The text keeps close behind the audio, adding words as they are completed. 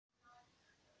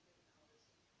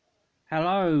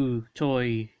Hello,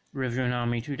 toy reviewing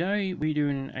army. Today we're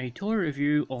doing a toy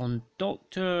review on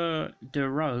Dr.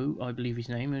 Gero, I believe his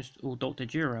name is, or Dr.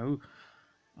 Gero.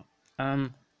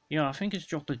 Yeah, I think it's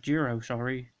Dr. Gero,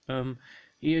 sorry.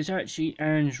 He is actually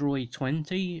Android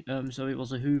 20, so it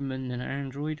was a human and an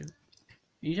android.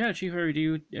 He's actually very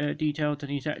detailed,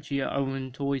 and he's actually an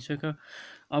Owen toy figure.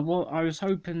 I was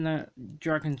hoping that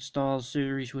Dragon Stars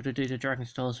series would have did a Dragon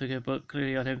Stars figure, but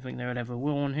clearly I don't think they would ever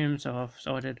will on him, so I've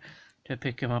decided to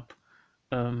pick him up,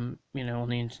 on the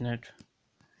internet,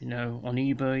 on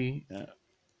eBay,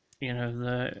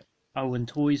 the Owen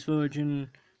Toys version.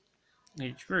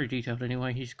 It's very detailed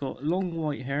anyway. He's got long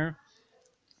white hair.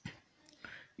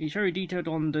 He's very detailed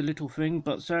on the little thing,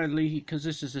 but sadly, because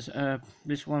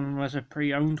this one was a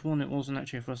pre-owned one, it wasn't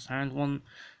actually a first-hand one,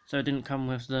 so it didn't come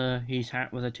with his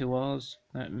hat with the 2 R's.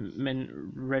 That meant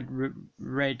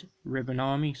Red Ribbon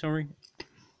Army, sorry.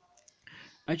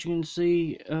 As you can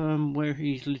see, where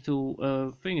his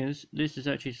little thing is, this is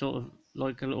actually sort of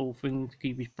like a little thing to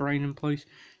keep his brain in place.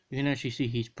 You can actually see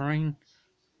his brain,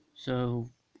 so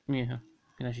yeah, you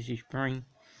can actually see his brain.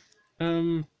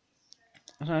 So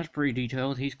that's pretty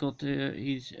detailed. He's got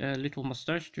his little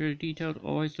mustache, detailed,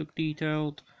 eyes look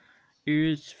detailed,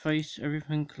 ears, face,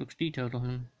 everything looks detailed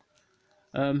on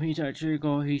him. He's actually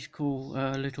got his cool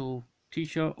little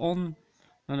t-shirt on,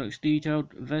 that looks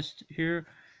detailed, vest here.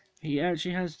 He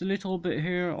actually has the little bit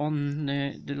here on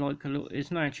the like a little,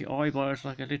 it's not actually eyebrow, it's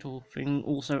like a little thing.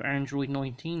 Also Android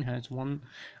 19 has one.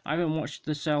 I haven't watched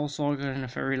the Cell Saga in a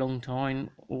very long time,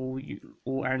 or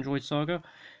Android Saga,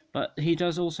 but he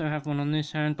does also have one on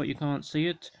this hand, but you can't see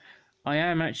it. I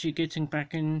am actually getting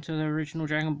back into the original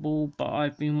Dragon Ball, but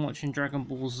I've been watching Dragon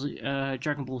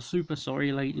Ball Super,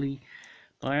 sorry, lately.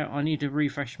 But I need to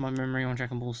refresh my memory on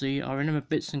Dragon Ball Z. I remember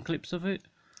bits and clips of it.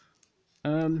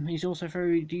 He's also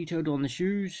very detailed on the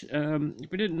shoes.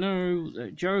 If we didn't know,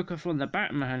 Joker from the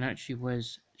Batman actually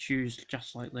wears shoes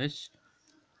just like this,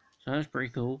 so that's pretty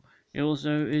cool. He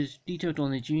also is detailed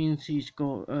on the jeans. He's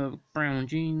got brown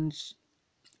jeans.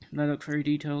 They look very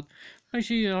detailed.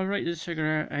 Actually, I rate this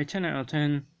figure a 10 out of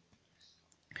 10.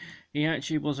 He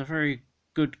actually was a very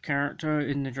good character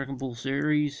in the Dragon Ball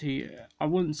series. I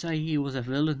wouldn't say he was a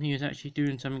villain. He was actually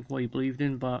doing something what he believed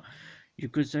in, but you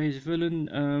could say he's a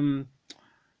villain.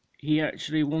 He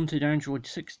actually wanted Android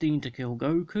 16 to kill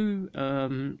Goku.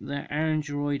 The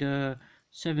Android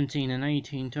 17 and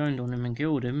 18 turned on him and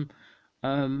killed him.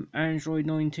 Android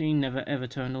 19 never ever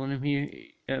turned on him.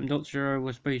 Dr. Gero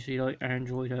was basically like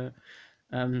Android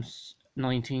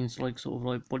 19's like sort of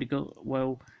like bodyguard.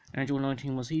 Well, Android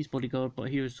 19 was his bodyguard, but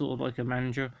he was sort of like a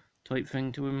manager type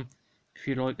thing to him. If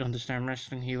you like understand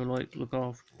wrestling, he would like look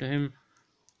after him.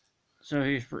 So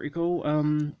he's pretty cool.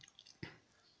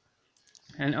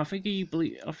 And I think he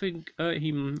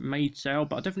made Cell,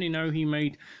 but I definitely know he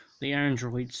made the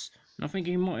androids. And I think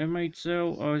he might have made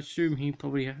Cell. I assume he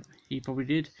probably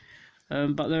did.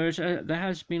 But there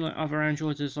has been like other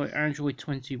androids. There's like Android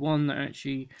 21 that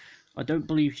actually, I don't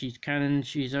believe she's canon.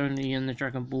 She's only in the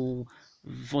Dragon Ball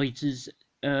Fighters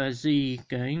Z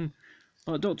game.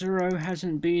 But Dr. Gero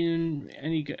hasn't been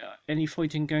in any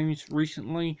fighting games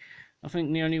recently. I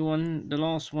think the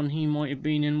last one he might have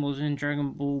been in was in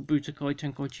Dragon Ball Budokai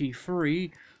Tenkaichi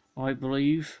 3, I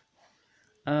believe.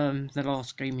 The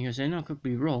last game he was in, I could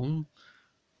be wrong.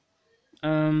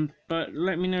 But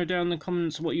let me know down in the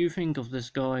comments what you think of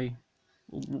this guy.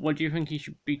 What do you think he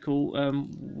should be called?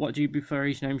 What do you prefer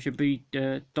his name should be?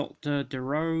 Dr.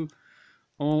 Gero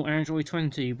or Android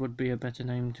 20 would be a better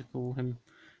name to call him.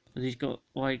 Because he's got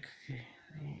like,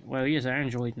 well, he is an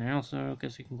Android now, so I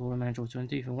guess you can call him Android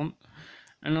 20 if you want.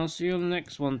 And I'll see you on the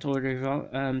next one,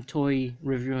 toy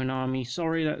reviewing army.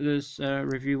 Sorry that this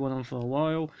review went on for a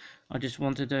while. I just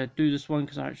wanted to do this one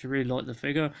because I actually really like the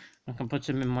figure. I can put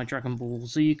him in my Dragon Ball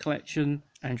Z collection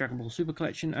and Dragon Ball Super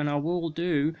collection, and I will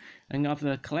do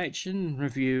another collection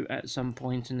review at some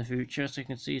point in the future, so you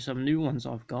can see some new ones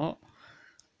I've got.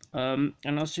 And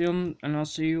I'll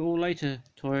see you all later,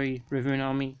 toy reviewing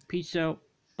army. Peace out.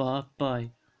 Bye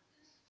bye.